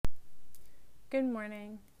Good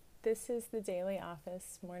morning. This is the Daily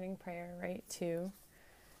Office Morning Prayer, Rite 2.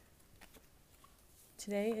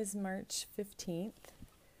 Today is March 15th.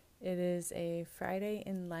 It is a Friday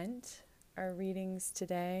in Lent. Our readings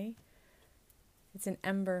today, it's an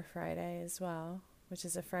Ember Friday as well, which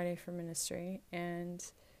is a Friday for ministry,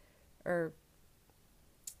 we'll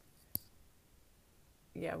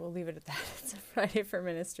leave it at that. It's a Friday for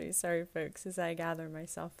ministry. Sorry, folks, as I gather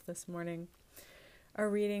myself this morning. Our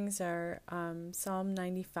readings are Psalm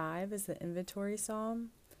 95 is the inventory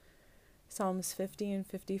psalm, Psalms 50 and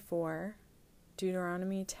 54,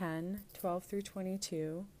 Deuteronomy 10, 12 through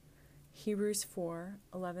 22, Hebrews 4,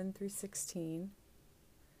 11 through 16,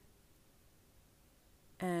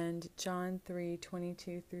 and John 3,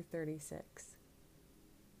 22 through 36.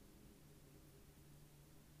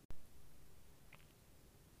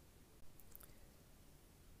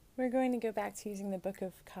 We're going to go back to using the Book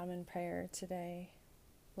of Common Prayer today.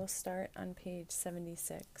 We'll start on page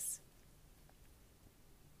 76.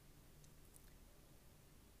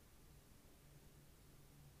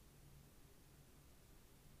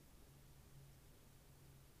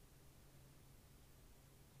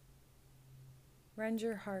 Rend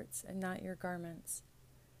your hearts and not your garments.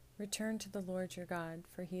 Return to the Lord your God,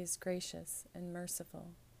 for he is gracious and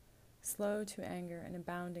merciful, slow to anger and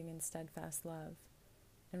abounding in steadfast love,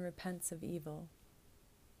 and repents of evil.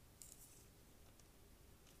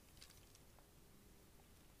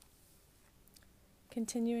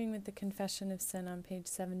 Continuing with the confession of sin on page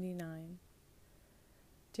 79.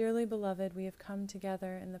 Dearly beloved, we have come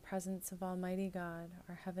together in the presence of Almighty God,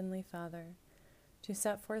 our Heavenly Father, to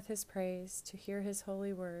set forth his praise, to hear his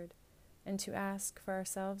holy word, and to ask for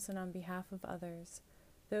ourselves and on behalf of others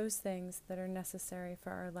those things that are necessary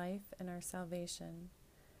for our life and our salvation.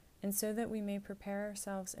 And so that we may prepare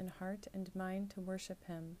ourselves in heart and mind to worship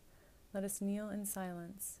him, let us kneel in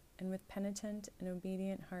silence, and with penitent and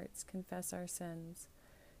obedient hearts confess our sins,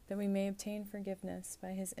 that we may obtain forgiveness by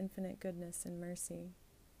his infinite goodness and mercy.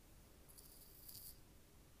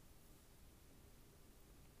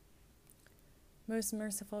 Most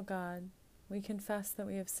merciful God, we confess that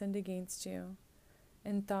we have sinned against you,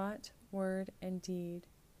 in thought, word, and deed,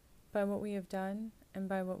 by what we have done and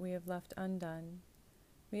by what we have left undone.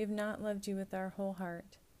 We have not loved you with our whole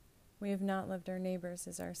heart. We have not loved our neighbors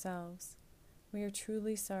as ourselves. We are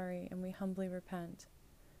truly sorry, and we humbly repent.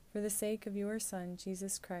 For the sake of your Son,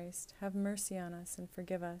 Jesus Christ, have mercy on us and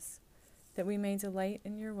forgive us, that we may delight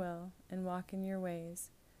in your will and walk in your ways,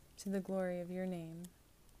 to the glory of your name.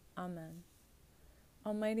 Amen.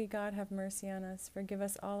 Almighty God, have mercy on us. Forgive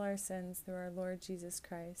us all our sins through our Lord Jesus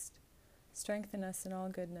Christ. Strengthen us in all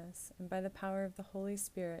goodness, and by the power of the Holy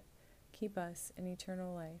Spirit, keep us in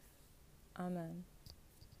eternal life. Amen.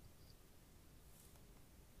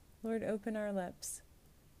 Lord, open our lips,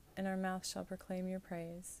 and our mouth shall proclaim your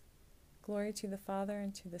praise. Glory to the Father,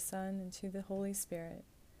 and to the Son, and to the Holy Spirit,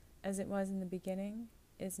 as it was in the beginning,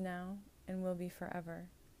 is now, and will be forever.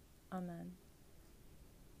 Amen.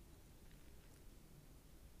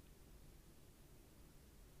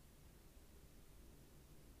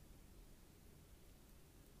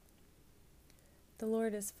 The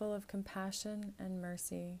Lord is full of compassion and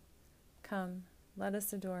mercy. Come, let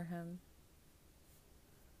us adore him.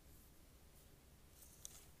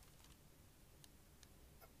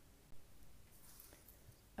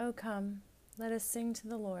 O come, let us sing to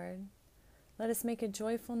the Lord. Let us make a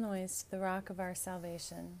joyful noise to the rock of our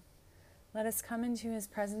salvation. Let us come into his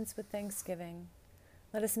presence with thanksgiving.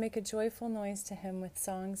 Let us make a joyful noise to him with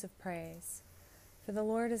songs of praise. For the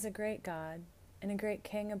Lord is a great God, and a great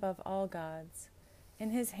King above all gods. In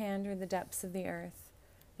his hand are the depths of the earth.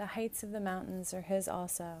 The heights of the mountains are his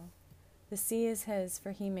also. The sea is his, for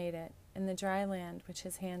he made it, and the dry land which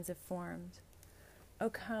his hands have formed. O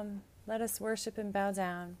come, let us worship and bow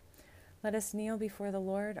down. Let us kneel before the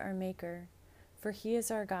Lord our Maker. For he is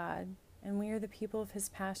our God, and we are the people of his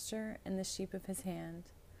pasture and the sheep of his hand.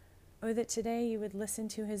 O that today you would listen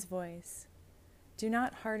to his voice. Do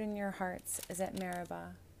not harden your hearts as at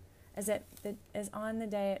Meribah, as on the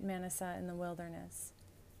day at Manasseh in the wilderness,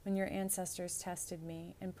 when your ancestors tested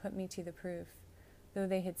me and put me to the proof, though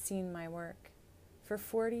they had seen my work. For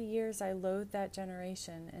 40 years I loathed that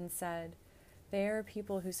generation and said, they are a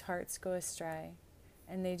people whose hearts go astray,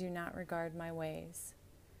 and they do not regard my ways.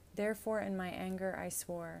 Therefore in my anger I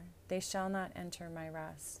swore, they shall not enter my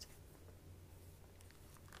rest.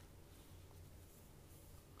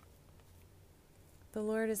 The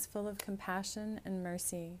Lord is full of compassion and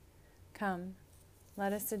mercy. Come,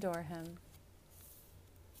 let us adore him.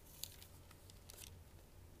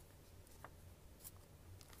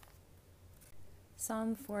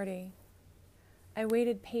 Psalm 40. I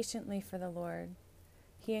waited patiently for the Lord.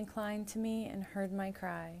 He inclined to me and heard my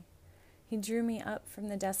cry. He drew me up from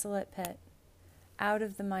the desolate pit, out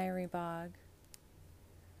of the miry bog,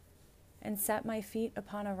 and set my feet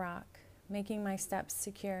upon a rock, making my steps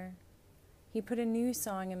secure. He put a new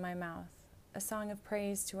song in my mouth, a song of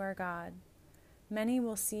praise to our God. Many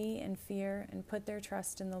will see and fear and put their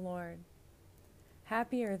trust in the Lord.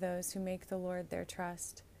 Happy are those who make the Lord their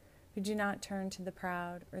trust, who do not turn to the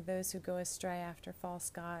proud or those who go astray after false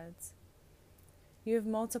gods. You have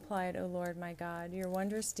multiplied, O Lord my God, your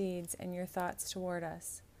wondrous deeds and your thoughts toward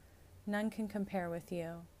us. None can compare with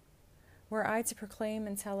you. Were I to proclaim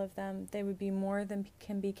and tell of them, they would be more than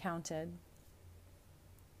can be counted.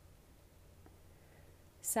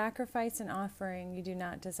 Sacrifice and offering you do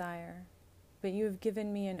not desire, but you have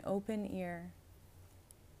given me an open ear.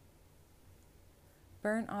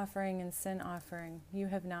 Burnt offering and sin offering you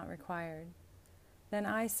have not required. Then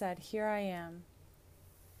I said, Here I am.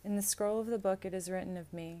 In the scroll of the book it is written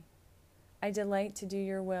of me, I delight to do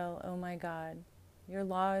your will, O my God. Your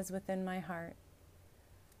law is within my heart.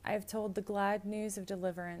 I have told the glad news of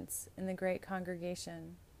deliverance in the great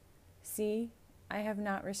congregation. See, I have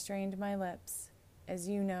not restrained my lips, as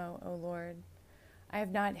you know, O Lord. I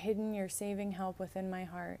have not hidden your saving help within my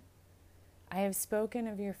heart. I have spoken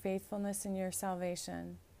of your faithfulness and your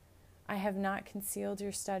salvation. I have not concealed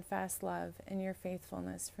your steadfast love and your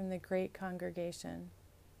faithfulness from the great congregation.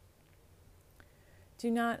 Do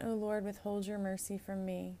not, O Lord, withhold your mercy from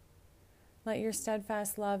me. Let your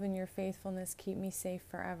steadfast love and your faithfulness keep me safe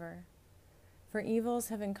forever. For evils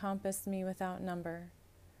have encompassed me without number.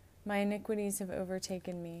 My iniquities have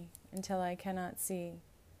overtaken me until I cannot see.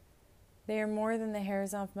 They are more than the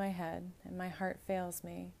hairs of my head, and my heart fails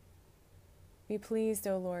me. Be pleased,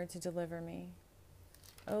 O Lord, to deliver me.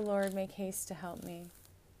 O Lord, make haste to help me.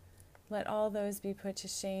 Let all those be put to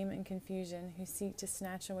shame and confusion who seek to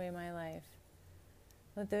snatch away my life.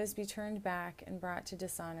 Let those be turned back and brought to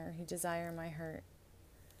dishonor who desire my hurt.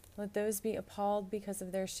 Let those be appalled because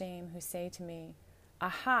of their shame who say to me,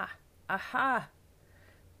 Aha! Aha!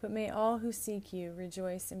 But may all who seek you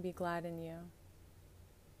rejoice and be glad in you.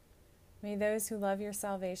 May those who love your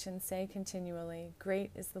salvation say continually,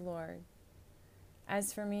 Great is the Lord.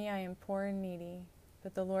 As for me, I am poor and needy,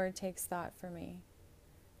 but the Lord takes thought for me.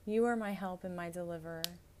 You are my help and my deliverer.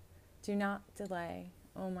 Do not delay,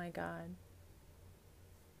 O my God.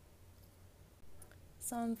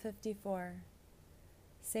 Psalm 54.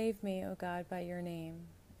 Save me, O God, by your name,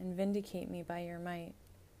 and vindicate me by your might.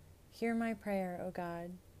 Hear my prayer, O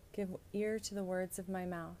God. Give ear to the words of my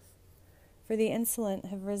mouth. For the insolent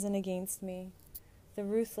have risen against me. The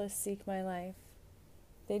ruthless seek my life.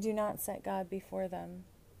 They do not set God before them.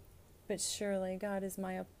 But surely God is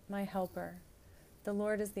my helper. The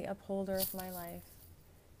Lord is the upholder of my life.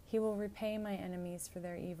 He will repay my enemies for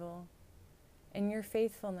their evil. In your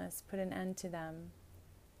faithfulness put an end to them.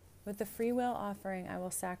 With the freewill offering I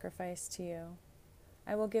will sacrifice to you.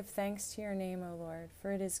 I will give thanks to your name, O Lord,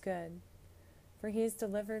 for it is good. For he has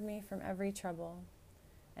delivered me from every trouble,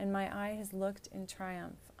 and my eye has looked in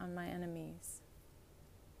triumph on my enemies.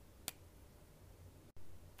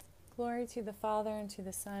 Glory to the Father, and to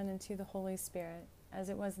the Son, and to the Holy Spirit, as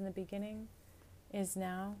it was in the beginning, is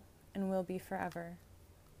now, and will be forever.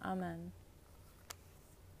 Amen.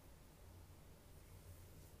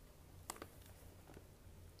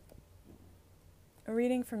 A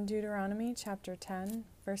reading from Deuteronomy chapter 10,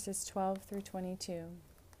 verses 12 through 22.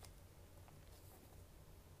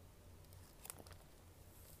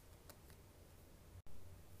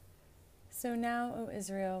 So now, O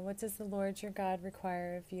Israel, what does the Lord your God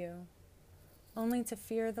require of you? Only to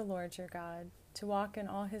fear the Lord your God, to walk in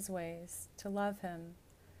all his ways, to love him,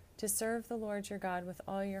 to serve the Lord your God with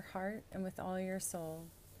all your heart and with all your soul,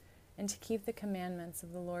 and to keep the commandments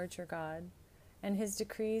of the Lord your God, and his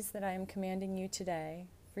decrees that I am commanding you today,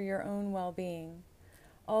 for your own well-being.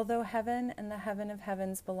 Although heaven and the heaven of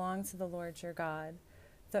heavens belong to the Lord your God,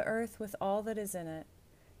 the earth with all that is in it,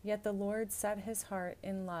 yet the Lord set his heart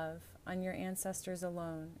in love on your ancestors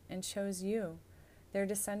alone, and chose you, their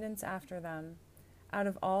descendants after them, out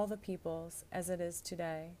of all the peoples, as it is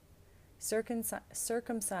today.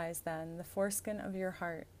 Circumcise then the foreskin of your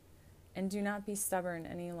heart, and do not be stubborn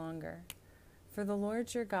any longer. For the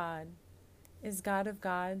Lord your God is God of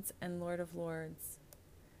gods and Lord of lords,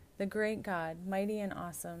 the great God, mighty and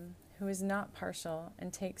awesome, who is not partial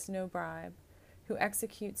and takes no bribe, who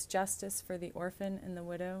executes justice for the orphan and the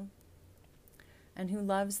widow, and who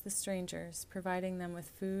loves the strangers, providing them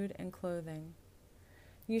with food and clothing.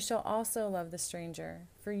 You shall also love the stranger,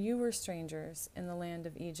 for you were strangers in the land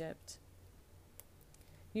of Egypt.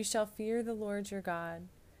 You shall fear the Lord your God,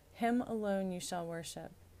 Him alone you shall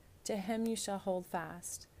worship, to him you shall hold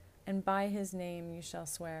fast, and by his name you shall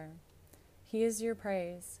swear. He is your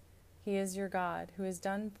praise. He is your God, who has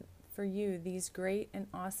done for you these great and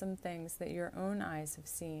awesome things that your own eyes have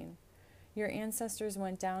seen. Your ancestors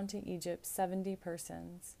went down to Egypt 70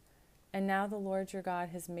 persons, and now the Lord your God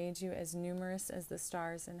has made you as numerous as the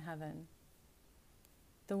stars in heaven.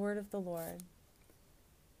 The word of the Lord.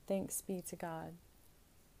 Thanks be to God.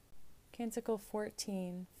 Canticle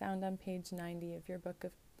 14, found on page 90 of your Book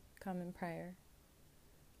of Common Prayer.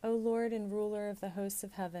 O Lord and ruler of the hosts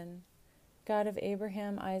of heaven, God of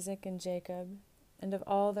Abraham, Isaac, and Jacob, and of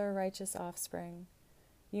all their righteous offspring,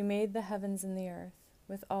 you made the heavens and the earth,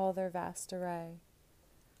 with all their vast array.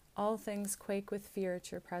 All things quake with fear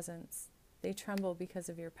at your presence. They tremble because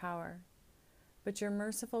of your power. But your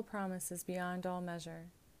merciful promise is beyond all measure.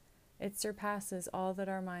 It surpasses all that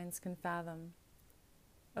our minds can fathom.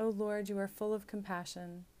 O Lord, you are full of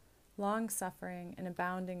compassion, long-suffering, and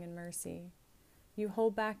abounding in mercy. You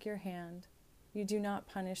hold back your hand. You do not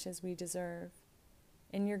punish as we deserve.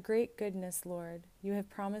 In your great goodness, Lord, you have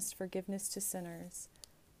promised forgiveness to sinners,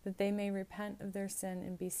 that they may repent of their sin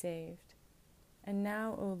and be saved. And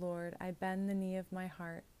now, O Lord, I bend the knee of my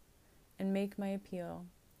heart and make my appeal,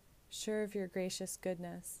 sure of your gracious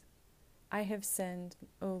goodness. I have sinned,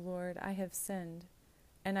 O Lord, I have sinned,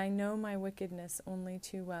 and I know my wickedness only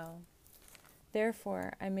too well.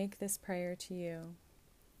 Therefore, I make this prayer to you.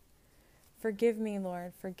 Forgive me,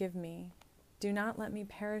 Lord, forgive me. Do not let me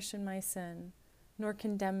perish in my sin, nor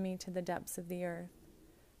condemn me to the depths of the earth.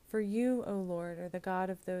 For you, O Lord, are the God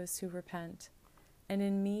of those who repent, and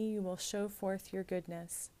in me you will show forth your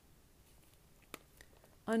goodness.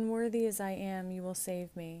 Unworthy as I am, you will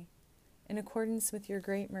save me, in accordance with your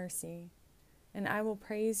great mercy, and I will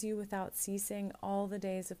praise you without ceasing all the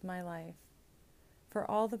days of my life. For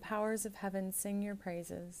all the powers of heaven sing your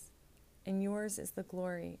praises, and yours is the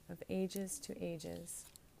glory of ages to ages.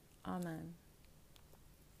 Amen.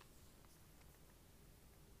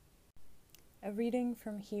 A reading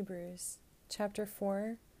from Hebrews, chapter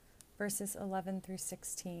 4, verses 11 through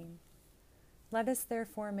 16. Let us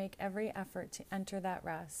therefore make every effort to enter that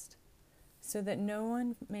rest, so that no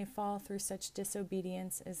one may fall through such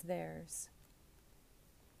disobedience as theirs.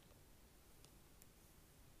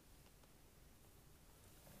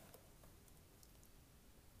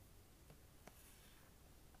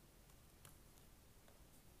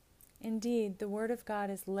 Indeed, the word of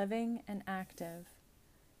God is living and active,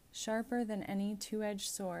 sharper than any two-edged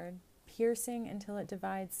sword, piercing until it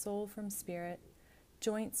divides soul from spirit,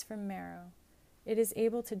 joints from marrow. It is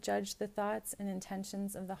able to judge the thoughts and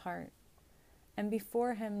intentions of the heart. And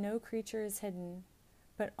before him no creature is hidden,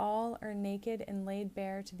 but all are naked and laid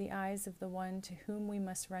bare to the eyes of the one to whom we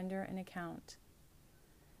must render an account.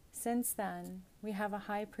 Since then, we have a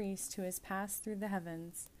high priest who has passed through the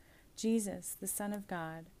heavens, Jesus, the Son of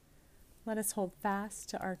God. Let us hold fast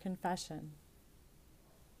to our confession.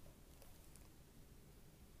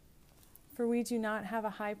 For we do not have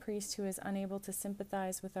a high priest who is unable to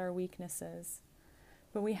sympathize with our weaknesses,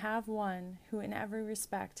 but we have one who in every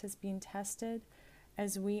respect has been tested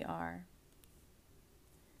as we are,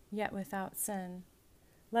 yet without sin.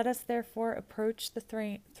 Let us therefore approach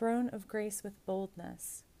the throne of grace with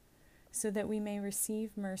boldness, so that we may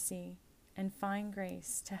receive mercy and find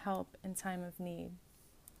grace to help in time of need.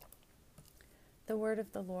 The word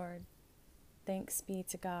of the Lord. Thanks be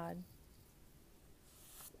to God.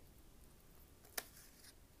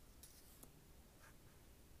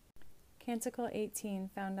 Canticle 18,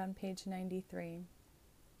 found on page 93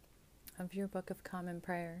 of your Book of Common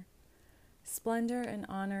Prayer. Splendor and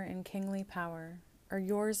honor and kingly power are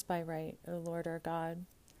yours by right, O Lord our God.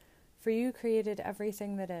 For you created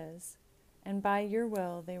everything that is, and by your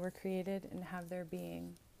will they were created and have their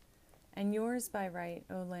being. And yours by right,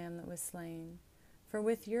 O Lamb that was slain. For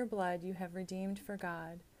with your blood you have redeemed for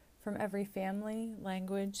God, from every family,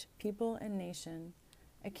 language, people, and nation,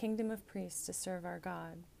 a kingdom of priests to serve our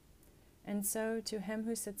God. And so, to him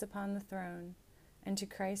who sits upon the throne, and to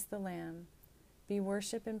Christ the Lamb, be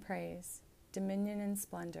worship and praise, dominion and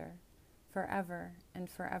splendor, forever and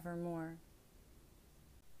forevermore.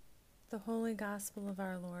 The Holy Gospel of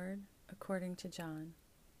our Lord, according to John.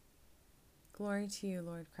 Glory to you,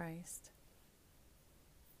 Lord Christ.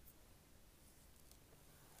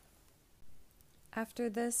 After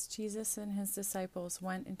this, Jesus and his disciples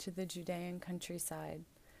went into the Judean countryside,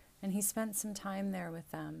 and he spent some time there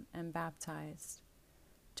with them and baptized.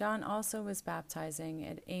 John also was baptizing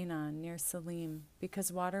at Aenon near Salim,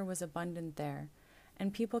 because water was abundant there,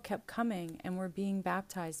 and people kept coming and were being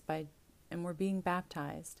baptized.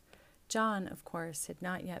 John, of course, had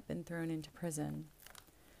not yet been thrown into prison.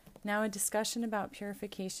 Now a discussion about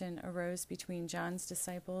purification arose between John's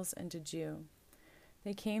disciples and a Jew.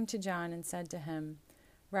 They came to John and said to him,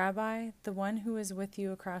 "Rabbi, the one who was with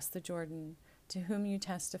you across the Jordan, to whom you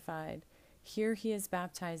testified, here he is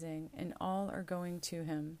baptizing, and all are going to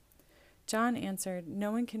him." John answered,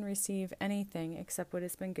 "No one can receive anything except what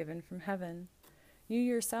has been given from heaven. You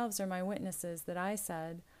yourselves are my witnesses that I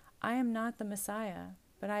said, 'I am not the Messiah,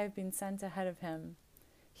 but I have been sent ahead of him.'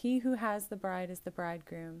 He who has the bride is the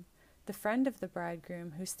bridegroom. The friend of the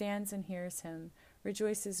bridegroom who stands and hears him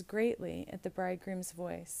rejoices greatly at the bridegroom's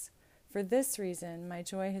voice. For this reason my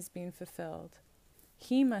joy has been fulfilled.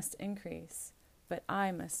 He must increase, but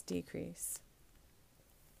I must decrease.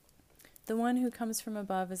 The one who comes from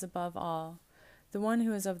above is above all. The one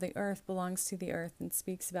who is of the earth belongs to the earth and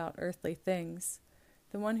speaks about earthly things.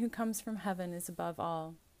 The one who comes from heaven is above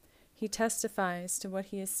all. He testifies to what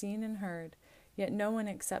he has seen and heard, yet no one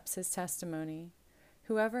accepts his testimony.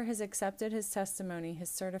 Whoever has accepted his testimony has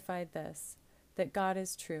certified this, that God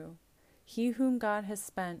is true. He whom God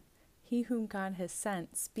has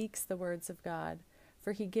sent speaks the words of God,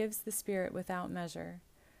 for he gives the Spirit without measure.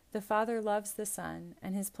 The Father loves the Son,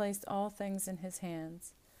 and has placed all things in his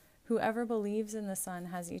hands. Whoever believes in the Son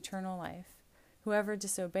has eternal life. Whoever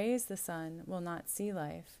disobeys the Son will not see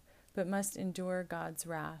life, but must endure God's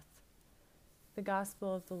wrath. The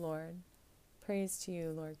Gospel of the Lord. Praise to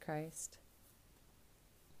you, Lord Christ.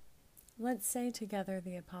 Let's say together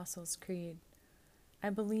the Apostles' Creed. I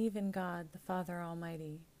believe in God, the Father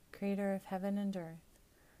Almighty, creator of heaven and earth.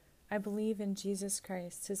 I believe in Jesus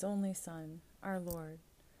Christ, his only Son, our Lord.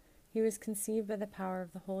 He was conceived by the power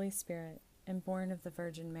of the Holy Spirit and born of the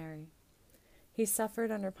Virgin Mary. He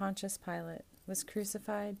suffered under Pontius Pilate, was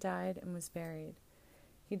crucified, died, and was buried.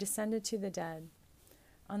 He descended to the dead.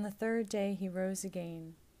 On the third day he rose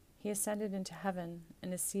again. He ascended into heaven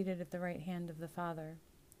and is seated at the right hand of the Father.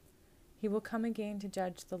 He will come again to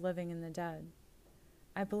judge the living and the dead.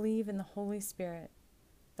 I believe in the Holy Spirit,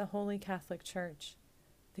 the Holy Catholic Church,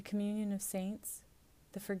 the communion of saints,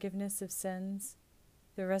 the forgiveness of sins,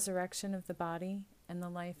 the resurrection of the body, and the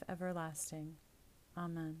life everlasting.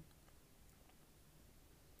 Amen.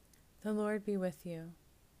 The Lord be with you,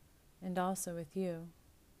 and also with you.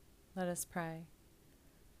 Let us pray.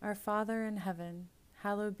 Our Father in heaven,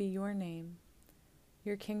 hallowed be your name.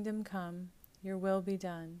 Your kingdom come, your will be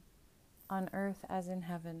done, on earth as in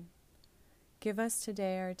heaven. Give us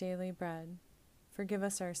today our daily bread. Forgive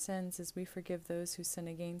us our sins as we forgive those who sin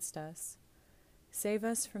against us. Save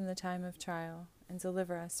us from the time of trial, and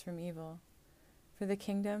deliver us from evil. For the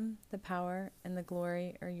kingdom, the power, and the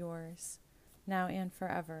glory are yours, now and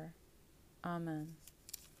forever. Amen.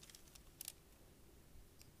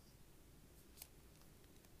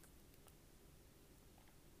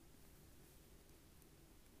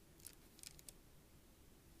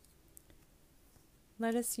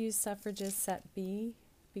 Let us use suffrages set B,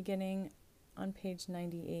 beginning on page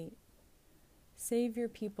 98. Save your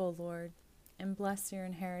people, Lord, and bless your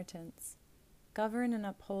inheritance. Govern and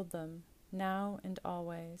uphold them, now and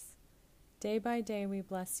always. Day by day we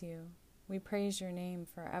bless you. We praise your name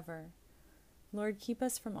forever. Lord, keep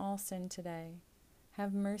us from all sin today.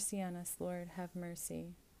 Have mercy on us, Lord, have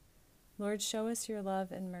mercy. Lord, show us your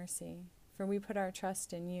love and mercy, for we put our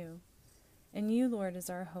trust in you. In you, Lord, is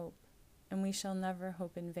our hope, and we shall never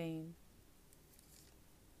hope in vain.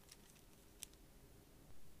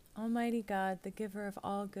 Almighty God, the giver of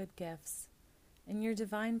all good gifts, in your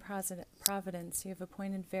divine providence you have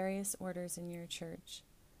appointed various orders in your church.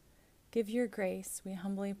 Give your grace, we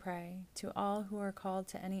humbly pray, to all who are called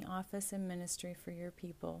to any office and ministry for your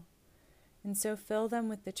people, and so fill them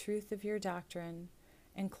with the truth of your doctrine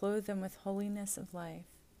and clothe them with holiness of life,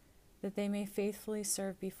 that they may faithfully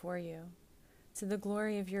serve before you, to the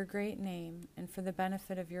glory of your great name and for the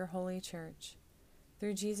benefit of your holy church,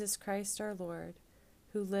 through Jesus Christ our Lord,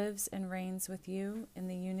 who lives and reigns with you in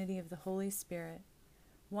the unity of the Holy Spirit,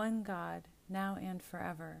 one God, now and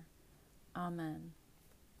forever. Amen.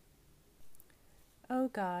 O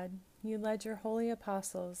God, you led your holy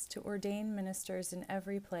apostles to ordain ministers in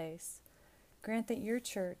every place. Grant that your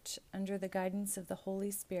church, under the guidance of the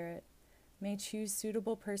Holy Spirit, may choose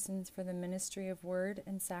suitable persons for the ministry of word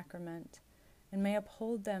and sacrament, and may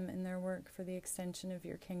uphold them in their work for the extension of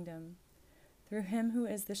your kingdom. Through him who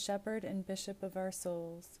is the shepherd and bishop of our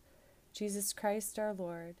souls, Jesus Christ our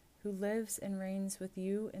Lord, who lives and reigns with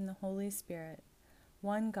you in the Holy Spirit,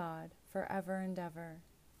 one God, forever and ever.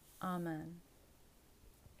 Amen.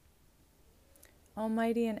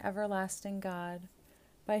 Almighty and everlasting God,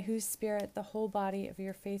 by whose Spirit the whole body of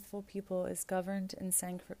your faithful people is governed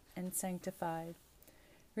and sanctified,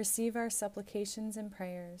 receive our supplications and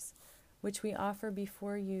prayers, which we offer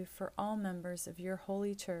before you for all members of your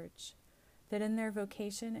holy church, that in their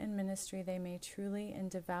vocation and ministry they may truly and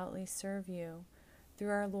devoutly serve you, through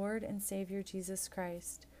our Lord and Savior Jesus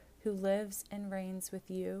Christ, who lives and reigns with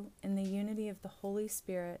you in the unity of the Holy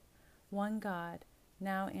Spirit, one God,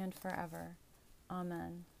 now and forever.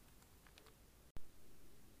 Amen.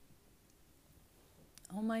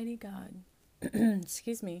 Almighty God,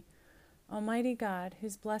 Almighty God,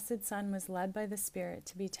 whose blessed Son was led by the Spirit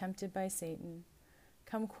to be tempted by Satan,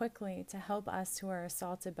 come quickly to help us who are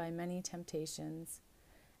assaulted by many temptations.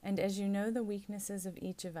 And as you know the weaknesses of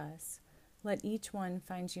each of us, let each one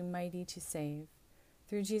find you mighty to save.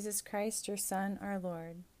 Through Jesus Christ, your Son, our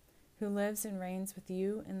Lord, who lives and reigns with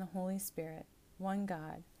you in the Holy Spirit, one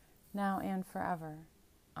God, now and forever.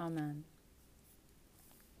 Amen.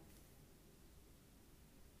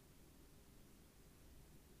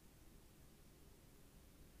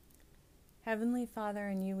 Heavenly Father,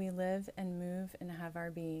 in you we live and move and have our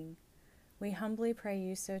being. We humbly pray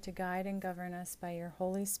you so to guide and govern us by your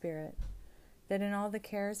Holy Spirit, that in all the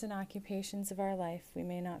cares and occupations of our life we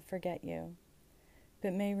may not forget you,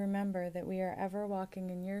 but may remember that we are ever walking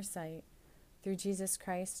in your sight, through Jesus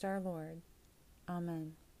Christ our Lord.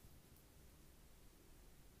 Amen.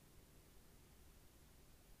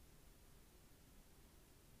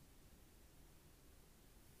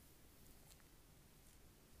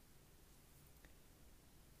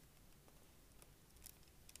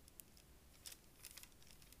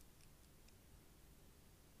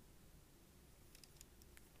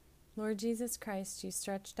 Lord Jesus Christ, you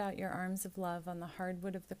stretched out your arms of love on the hard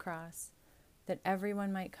wood of the cross, that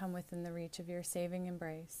everyone might come within the reach of your saving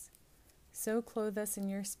embrace. So clothe us in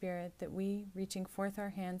your Spirit that we, reaching forth our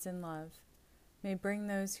hands in love, may bring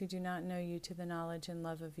those who do not know you to the knowledge and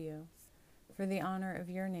love of you. For the honor of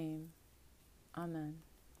your name. Amen.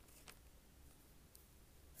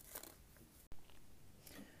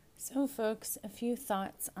 So, folks, a few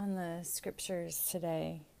thoughts on the scriptures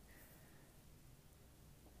today.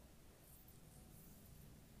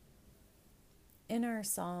 In our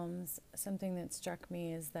Psalms, something that struck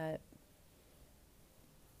me is that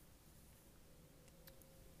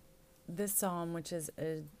this psalm, which is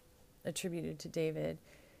attributed to David,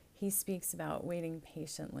 he speaks about waiting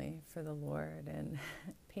patiently for the Lord, and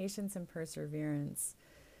patience and perseverance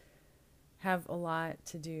have a lot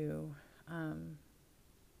to do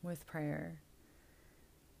with prayer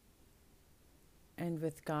and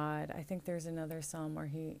with God. I think there's another psalm where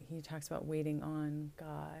he talks about waiting on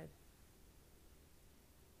God.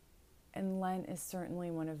 And Lent is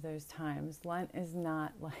certainly one of those times. Lent is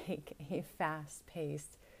not like a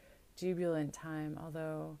fast-paced, jubilant time,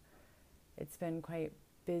 although it's been quite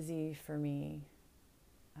busy for me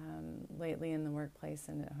lately in the workplace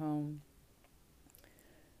and at home.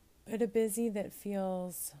 But a busy that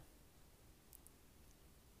feels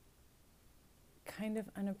kind of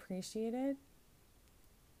unappreciated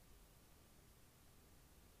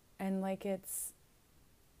and like it's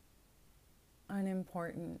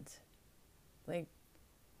unimportant. Like,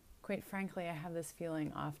 quite frankly, I have this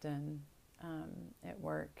feeling often at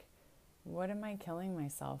work. What am I killing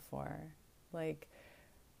myself for? Like,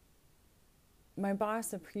 my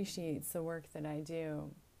boss appreciates the work that I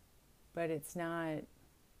do, but it's not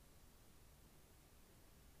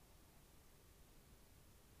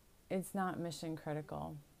mission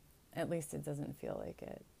critical. At least it doesn't feel like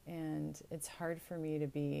it. And it's hard for me to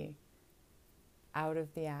be out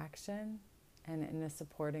of the action and in a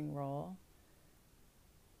supporting role.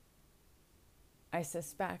 I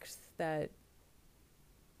suspect that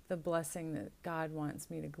the blessing that God wants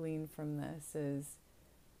me to glean from this is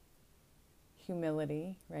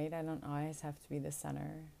humility, right? I don't always have to be the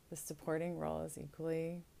center. The supporting role is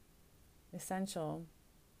equally essential.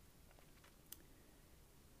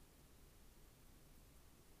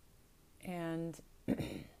 And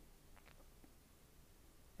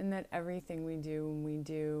that everything we do when we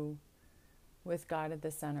do with God at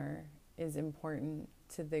the center is important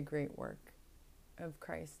to the great work of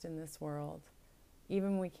Christ in this world,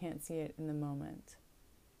 even when we can't see it in the moment.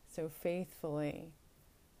 So faithfully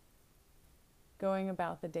going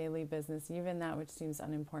about the daily business, even that which seems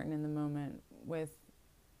unimportant in the moment, with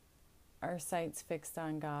our sights fixed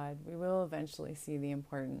on God, we will eventually see the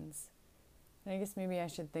importance. And I guess maybe I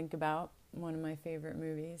should think about one of my favorite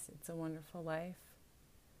movies, It's a Wonderful Life.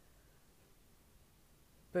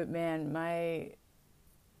 But man, my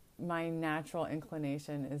natural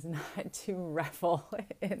inclination is not to revel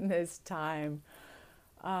in this time.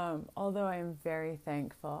 Although I'm very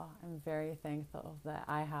thankful. I'm very thankful that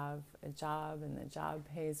I have a job and the job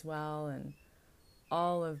pays well and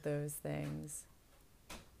all of those things.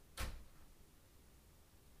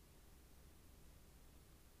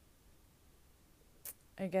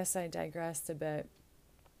 I guess I digressed a bit.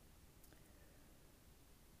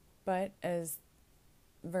 But as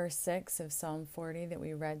verse 6 of Psalm 40 that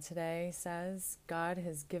we read today says, God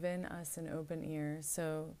has given us an open ear.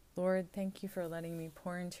 So, Lord, thank you for letting me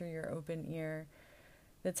pour into your open ear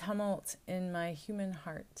the tumult in my human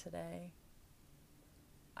heart today.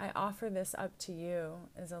 I offer this up to you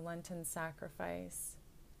as a Lenten sacrifice.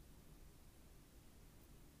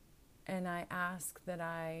 And I ask that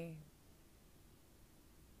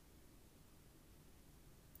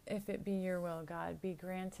if it be your will, God, be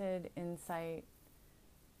granted insight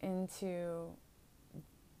into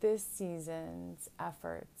this season's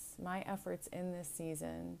efforts, my efforts in this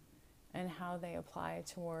season, and how they apply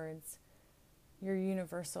towards your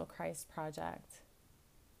universal Christ project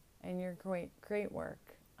and your great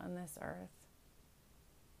work on this earth.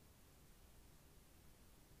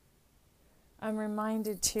 I'm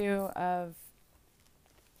reminded too of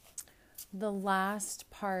the last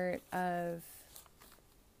part of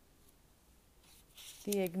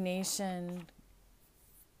the Ignatian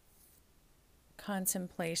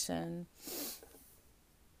contemplation.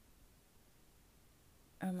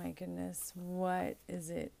 Oh my goodness, what is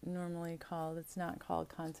it normally called? It's not called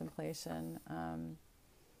contemplation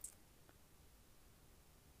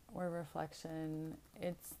or reflection.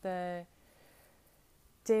 It's the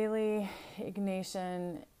daily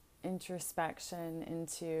Ignatian introspection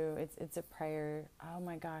into, it's a prayer. Oh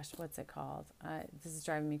my gosh, what's it called? This is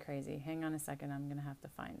driving me crazy. Hang on a second, I'm going to have to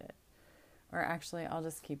find it. Or actually, I'll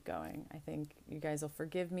just keep going. I think you guys will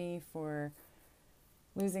forgive me for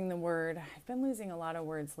losing the word. I've been losing a lot of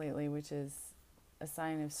words lately, which is a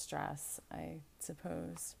sign of stress, I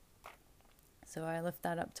suppose. So I lift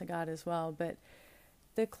that up to God as well. But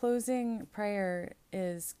the closing prayer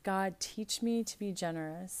is, God, teach me to be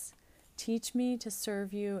generous. Teach me to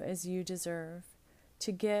serve you as you deserve,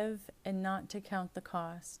 to give and not to count the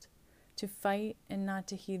cost, to fight and not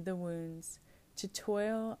to heed the wounds, to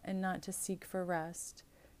toil and not to seek for rest,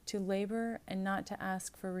 to labor and not to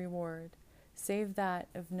ask for reward, save that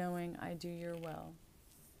of knowing I do your will.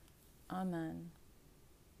 Amen.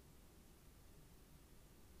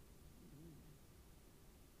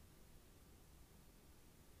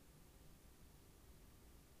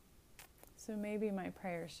 So maybe my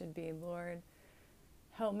prayer should be, Lord,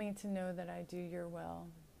 help me to know that I do your will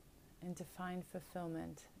and to find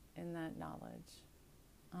fulfillment in that knowledge.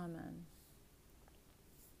 Amen.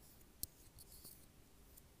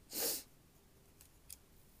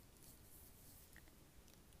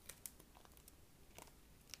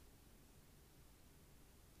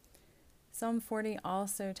 Psalm 40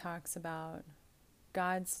 also talks about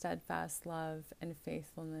God's steadfast love and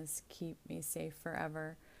faithfulness keep me safe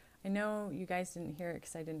forever. I know you guys didn't hear it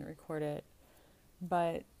because I didn't record it,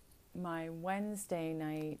 but my Wednesday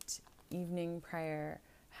night evening prayer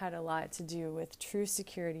had a lot to do with true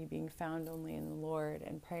security being found only in the Lord,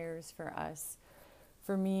 and prayers for us,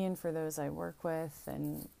 for me and for those I work with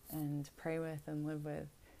and pray with and live with,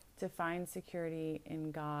 to find security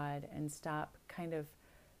in God and stop kind of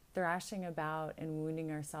thrashing about and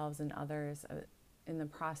wounding ourselves and others in the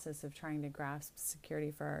process of trying to grasp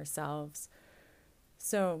security for ourselves.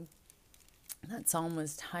 So that psalm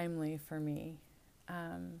was timely for me.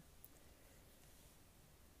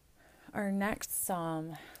 Our next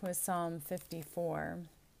psalm was Psalm 54.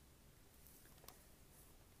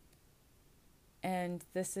 And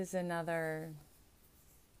this is another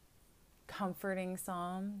comforting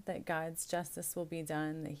psalm that God's justice will be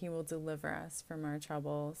done, that he will deliver us from our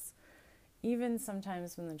troubles, even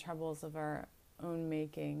sometimes when the troubles of our own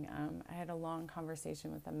making. I had a long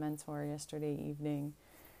conversation with a mentor yesterday evening,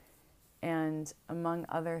 and among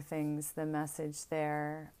other things, the message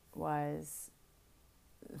there was,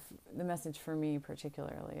 the message for me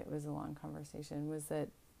particularly, it was a long conversation, was that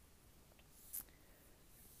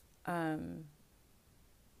I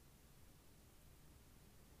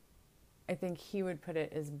think he would put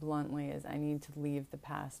it as bluntly as, I need to leave the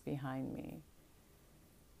past behind me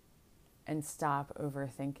and stop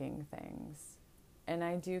overthinking things. And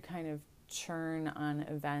I do kind of churn on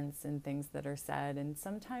events and things that are said, and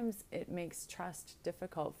sometimes it makes trust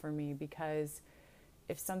difficult for me, because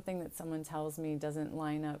if something that someone tells me doesn't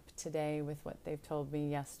line up today with what they've told me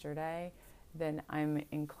yesterday, then I'm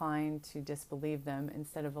inclined to disbelieve them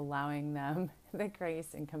instead of allowing them the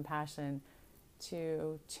grace and compassion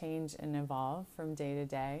to change and evolve from day to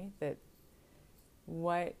day. That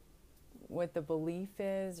what the belief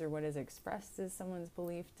is, or what is expressed as someone's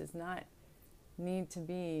belief, does not need to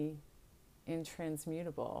be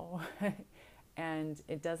intransmutable. And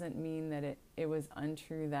it doesn't mean that it was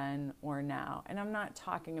untrue then or now. And I'm not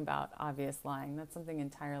talking about obvious lying. That's something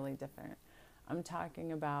entirely different. I'm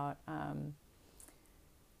talking about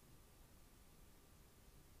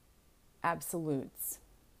absolutes,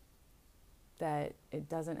 that it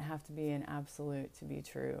doesn't have to be an absolute to be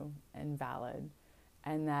true and valid.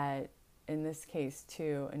 And that in this case,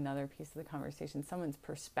 too, another piece of the conversation, someone's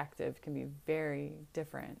perspective can be very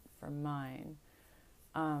different from mine.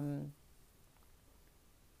 I'm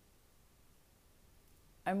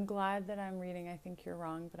glad that I'm reading I Think You're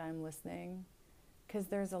Wrong, but I'm listening, because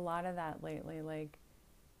there's a lot of that lately. Like,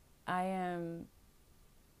 I am,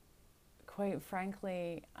 quite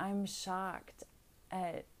frankly, I'm shocked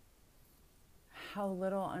at how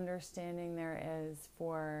little understanding there is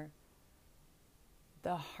for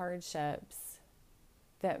the hardships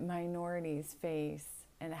that minorities face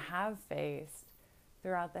and have faced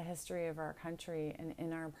throughout the history of our country and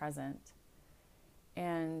in our present.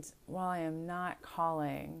 And while I am not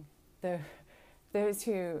calling those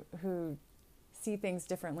who see things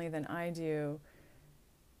differently than I do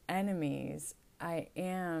enemies, I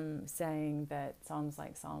am saying that Psalms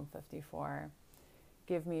like Psalm 54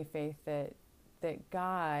 give me faith that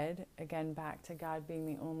God, again, back to God being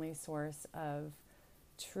the only source of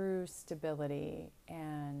true stability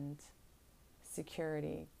and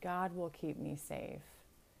security, God will keep me safe.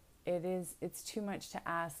 It's too much to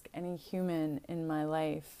ask any human in my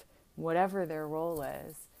life, whatever their role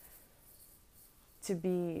is, to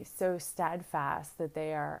be so steadfast that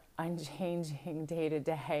they are unchanging day to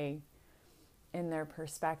day in their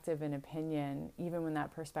perspective and opinion, even when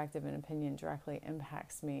that perspective and opinion directly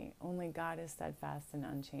impacts me. Only God is steadfast and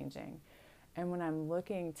unchanging. And when I'm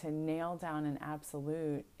looking to nail down an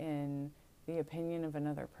absolute in the opinion of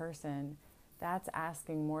another person, that's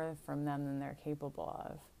asking more from them than they're capable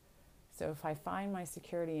of. So if I find my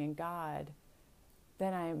security in God,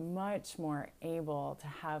 then I'm much more able to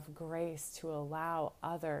have grace to allow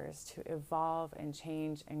others to evolve and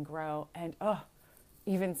change and grow and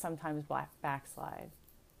even sometimes backslide.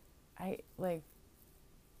 I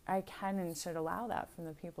can and should allow that from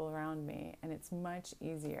the people around me, and it's much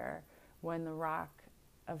easier when the rock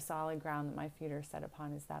of solid ground that my feet are set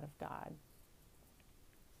upon is that of God.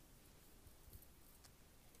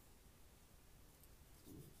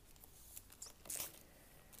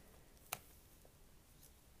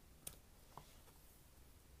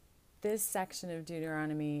 This section of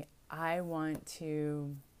Deuteronomy, I want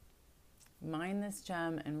to mine this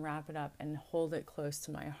gem and wrap it up and hold it close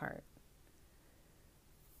to my heart.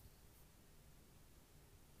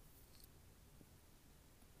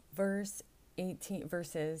 Verses 18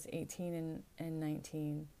 and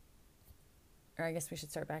 19, or I guess we should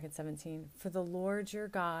start back at 17. For the Lord your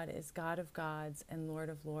God is God of gods and Lord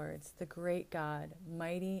of lords, the great God,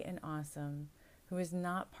 mighty and awesome, who is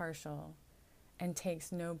not partial and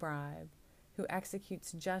takes no bribe, who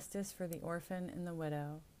executes justice for the orphan and the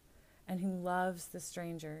widow, and who loves the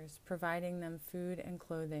strangers, providing them food and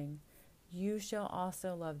clothing. You shall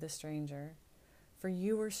also love the stranger, for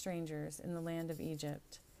you were strangers in the land of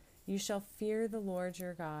Egypt. You shall fear the Lord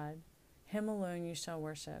your God. Him alone you shall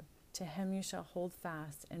worship. To him you shall hold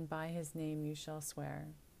fast, and by his name you shall swear.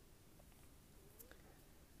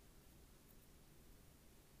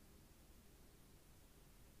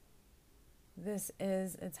 This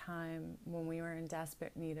is a time when we are in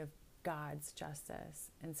desperate need of God's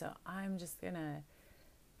justice. And so I'm just going to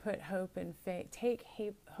put hope and faith, take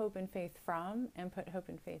hope and faith from and put hope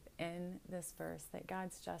and faith in this verse, that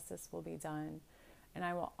God's justice will be done. And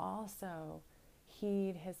I will also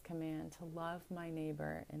heed his command to love my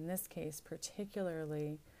neighbor, in this case,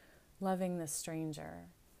 particularly loving the stranger,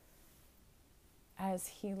 as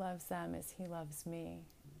he loves them, as he loves me.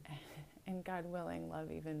 And God willing,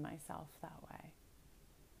 love even myself that way.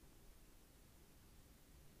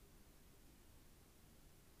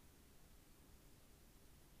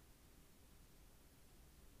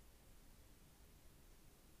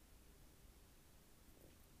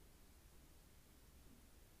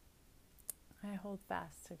 I hold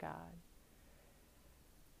fast to God.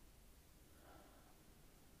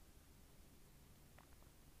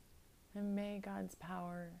 And may God's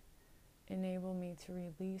power enable me to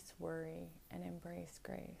release worry and embrace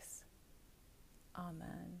grace.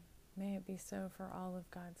 Amen. May it be so for all of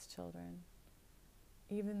God's children,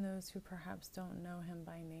 even those who perhaps don't know him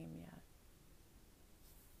by name yet.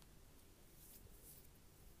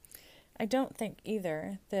 I don't think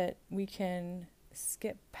either that we can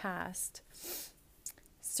skip past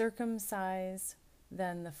circumcise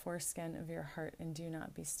then the foreskin of your heart and do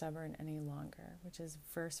not be stubborn any longer, which is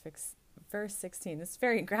verse 16. It's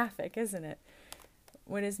very graphic, isn't it?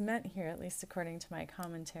 What is meant here, at least according to my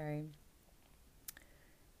commentary,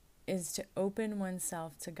 is to open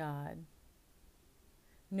oneself to God,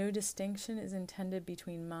 No distinction is intended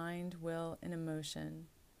between mind, will, and emotion.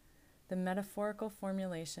 The metaphorical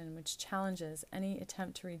formulation which challenges any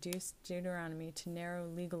attempt to reduce Deuteronomy to narrow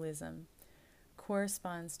legalism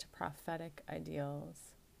corresponds to prophetic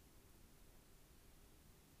ideals.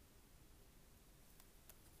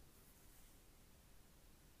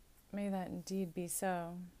 May that indeed be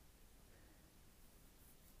so.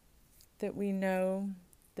 That we know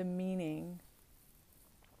the meaning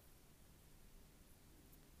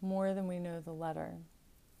more than we know the letter,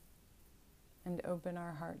 and open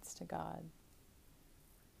our hearts to God.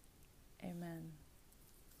 Amen.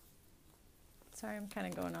 Sorry, I'm kind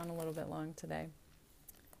of going on a little bit long today.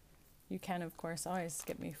 You can, of course, always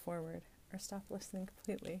skip me forward or stop listening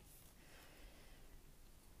completely.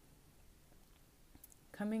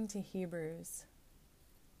 Coming to Hebrews,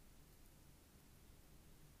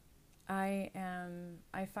 I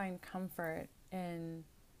find comfort in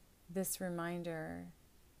this reminder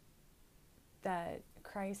that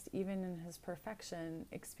Christ, even in his perfection,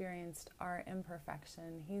 experienced our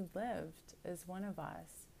imperfection. He lived as one of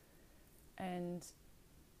us and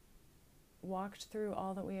walked through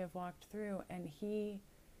all that we have walked through, and he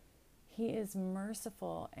is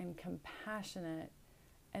merciful and compassionate,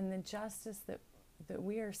 and the justice that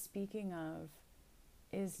we are speaking of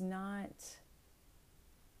is not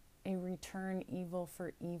a return evil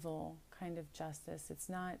for evil kind of justice. It's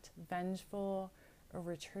not vengeful or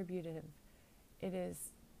retributive. It is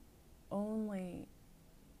only,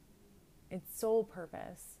 its sole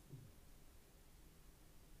purpose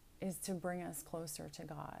is to bring us closer to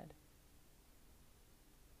God.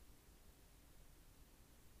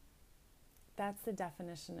 That's the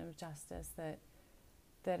definition of justice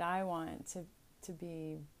that I want to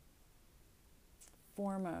be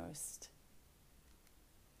foremost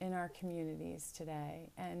in our communities today.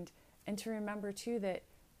 And to remember too that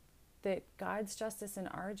God's justice and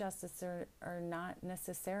our justice are not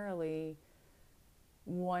necessarily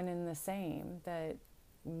one and the same, that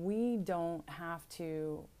we don't have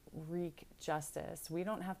to wreak justice. We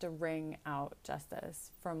don't have to wring out justice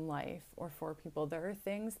from life or for people. There are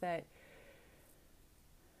things that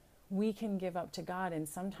we can give up to God, and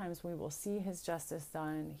sometimes we will see his justice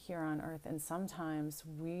done here on earth, and sometimes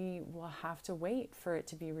we will have to wait for it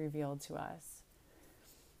to be revealed to us.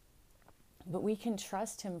 But we can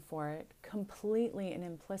trust him for it completely and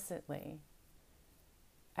implicitly.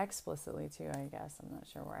 Explicitly too, I guess. I'm not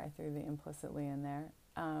sure where I threw the implicitly in there.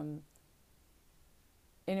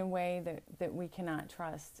 In a way that we cannot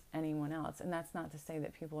trust anyone else. And that's not to say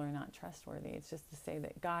that people are not trustworthy. It's just to say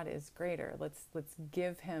that God is greater. Let's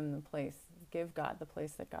give him the place, give God the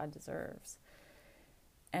place that God deserves.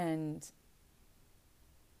 And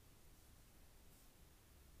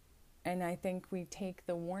I think we take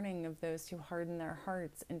the warning of those who hardened their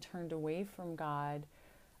hearts and turned away from God.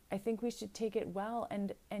 I think we should take it well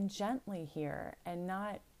and gently here, and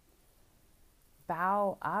not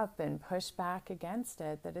bow up and push back against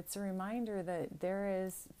it. That it's a reminder that there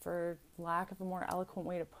is, for lack of a more eloquent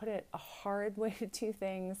way to put it, a hard way to do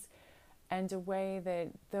things, and a way that,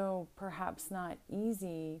 though perhaps not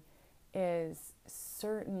easy, is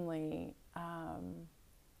certainly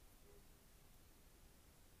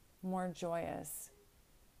more joyous.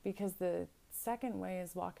 Because the second way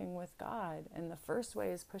is walking with God, and the first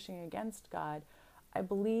way is pushing against God. I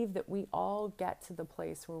believe that we all get to the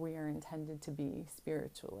place where we are intended to be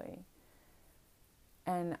spiritually.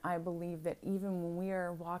 And I believe that even when we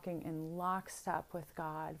are walking in lockstep with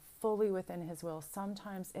God, fully within his will,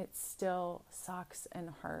 sometimes it still sucks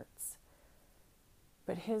and hurts.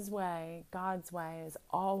 But his way, God's way, is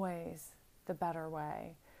always the better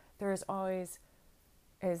way. There is always,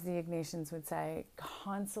 as the Ignatians would say,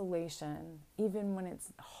 consolation, even when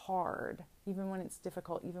it's hard, even when it's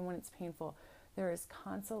difficult, even when it's painful. There is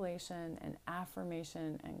consolation and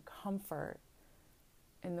affirmation and comfort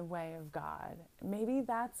in the way of God. Maybe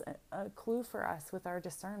that's a clue for us with our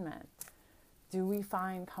discernment. Do we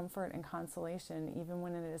find comfort and consolation even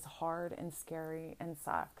when it is hard and scary and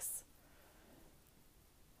sucks?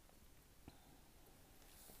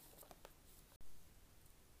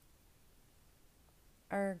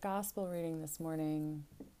 Our gospel reading this morning,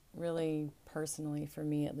 really personally for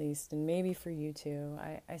me at least, and maybe for you too,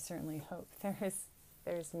 I certainly hope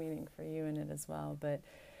there's meaning for you in it as well, but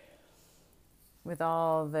with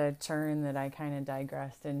all the churn that I kind of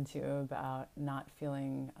digressed into about not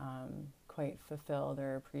feeling quite fulfilled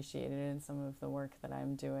or appreciated in some of the work that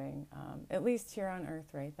I'm doing, at least here on earth,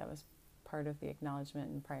 right? That was part of the acknowledgement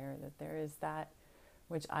and prayer, that there is that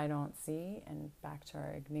which I don't see, and back to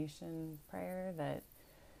our Ignatian prayer, that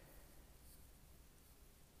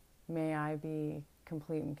may I be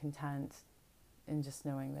complete and content in just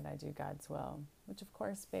knowing that I do God's will, which of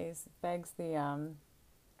course begs the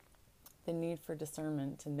need for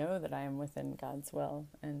discernment to know that I am within God's will.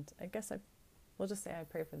 And I guess we'll just say I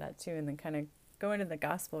pray for that too, and then kind of go into the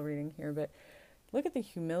gospel reading here. But look at the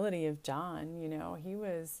humility of John. He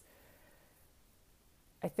was,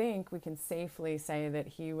 I think we can safely say that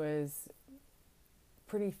he was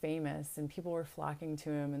pretty famous and people were flocking to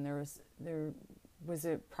him, and there was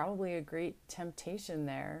probably a great temptation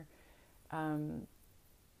there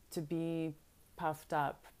to be puffed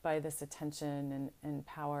up by this attention and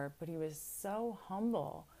power, but he was so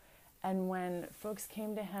humble. And when folks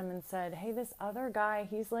came to him and said, hey, this other guy,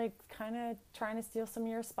 he's like kind of trying to steal some of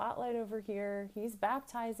your spotlight over here, he's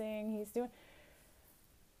baptizing, he's doing,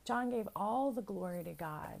 John gave all the glory to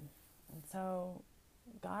God. And so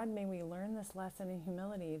God, may we learn this lesson in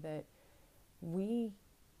humility, that we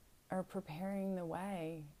are preparing the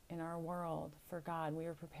way in our world for God. We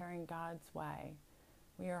are preparing God's way.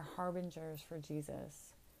 We are harbingers for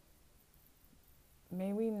Jesus.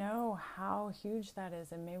 May we know how huge that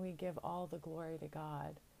is, and may we give all the glory to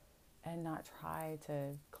God and not try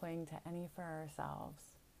to cling to any for ourselves.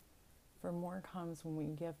 For more comes when we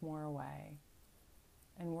give more away.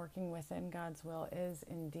 And working within God's will is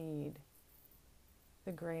indeed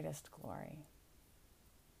the greatest glory.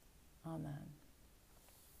 Amen.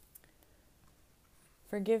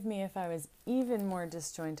 Forgive me if I was even more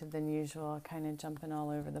disjointed than usual, kind of jumping all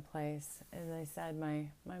over the place. As I said, my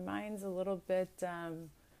mind's a little bit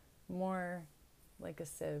more like a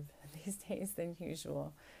sieve these days than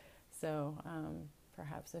usual. So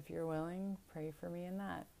perhaps if you're willing, pray for me in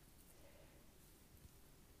that.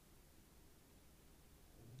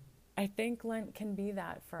 I think Lent can be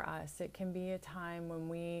that for us. It can be a time when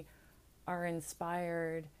we are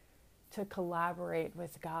inspired to collaborate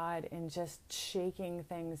with God in just shaking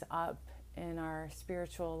things up in our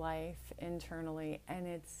spiritual life internally. And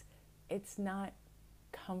it's not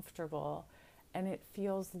comfortable, and it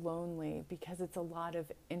feels lonely because it's a lot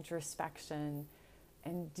of introspection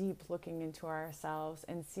and deep looking into ourselves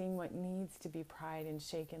and seeing what needs to be pried and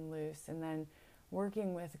shaken loose, and then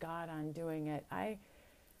working with God on doing it.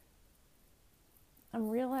 I'm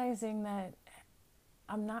realizing that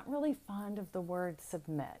I'm not really fond of the word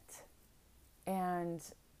submit. And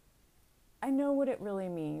I know what it really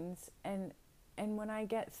means. And when I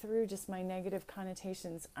get through just my negative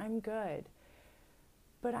connotations, I'm good.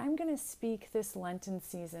 But I'm going to speak this Lenten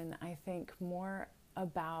season, I think, more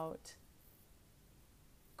about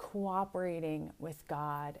cooperating with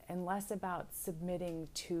God and less about submitting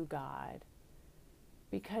to God.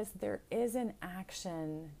 Because there is an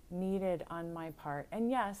action needed on my part.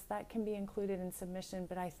 And yes, that can be included in submission,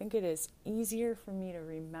 but I think it is easier for me to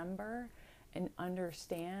remember and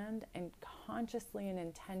understand and consciously and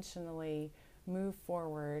intentionally move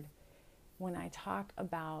forward when I talk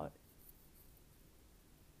about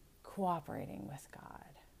cooperating with God.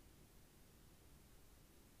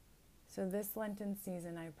 So this Lenten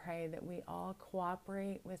season, I pray that we all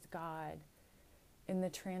cooperate with God in the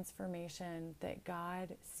transformation that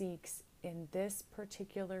God seeks in this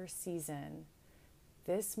particular season,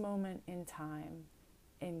 this moment in time,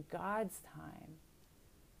 in God's time,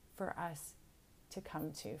 for us to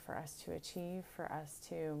come to, for us to achieve, for us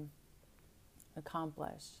to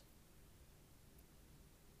accomplish.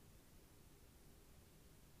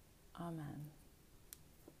 Amen.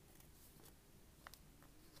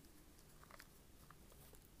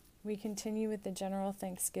 We continue with the general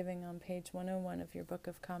thanksgiving on page 101 of your Book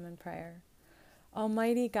of Common Prayer.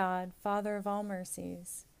 Almighty God, Father of all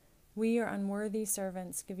mercies, we, your unworthy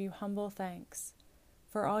servants, give you humble thanks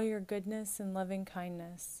for all your goodness and loving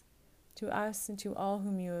kindness to us and to all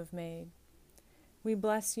whom you have made. We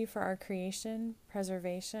bless you for our creation,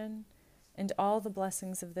 preservation, and all the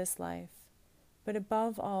blessings of this life, but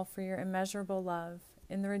above all for your immeasurable love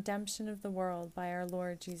in the redemption of the world by our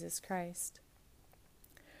Lord Jesus Christ,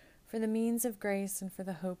 for the means of grace and for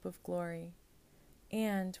the hope of glory.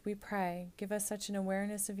 And, we pray, give us such an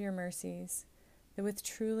awareness of your mercies that with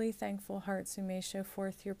truly thankful hearts we may show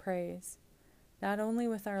forth your praise, not only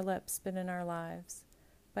with our lips but in our lives,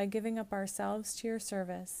 by giving up ourselves to your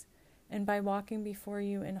service and by walking before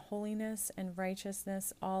you in holiness and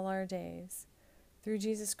righteousness all our days. Through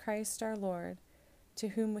Jesus Christ our Lord, to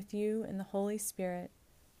whom with you and the Holy Spirit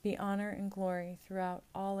be honor and glory throughout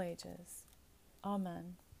all ages.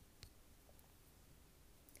 Amen.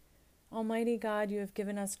 Almighty God, you have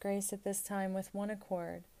given us grace at this time with one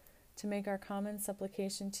accord to make our common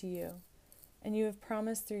supplication to you. And you have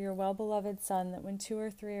promised through your well-beloved Son that when 2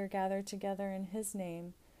 or 3 are gathered together in his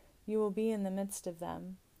name, you will be in the midst of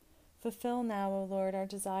them. Fulfill now, O Lord, our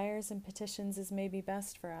desires and petitions as may be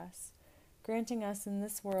best for us, granting us in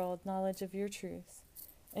this world knowledge of your truth,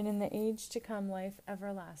 and in the age to come life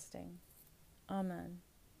everlasting. Amen.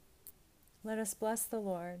 Let us bless the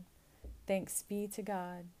Lord. Thanks be to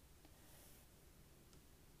God.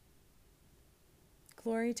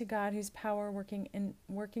 Glory to God, whose power working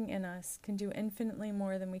in us can do infinitely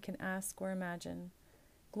more than we can ask or imagine.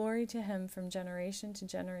 Glory to him from generation to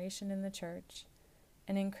generation in the Church,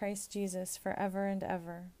 and in Christ Jesus forever and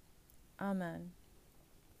ever. Amen.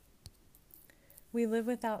 We live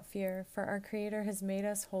without fear, for our Creator has made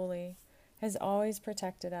us holy, has always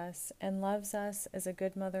protected us, and loves us as a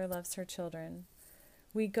good mother loves her children.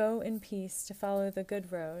 We go in peace to follow the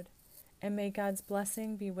good road, and may God's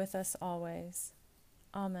blessing be with us always.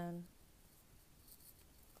 Amen.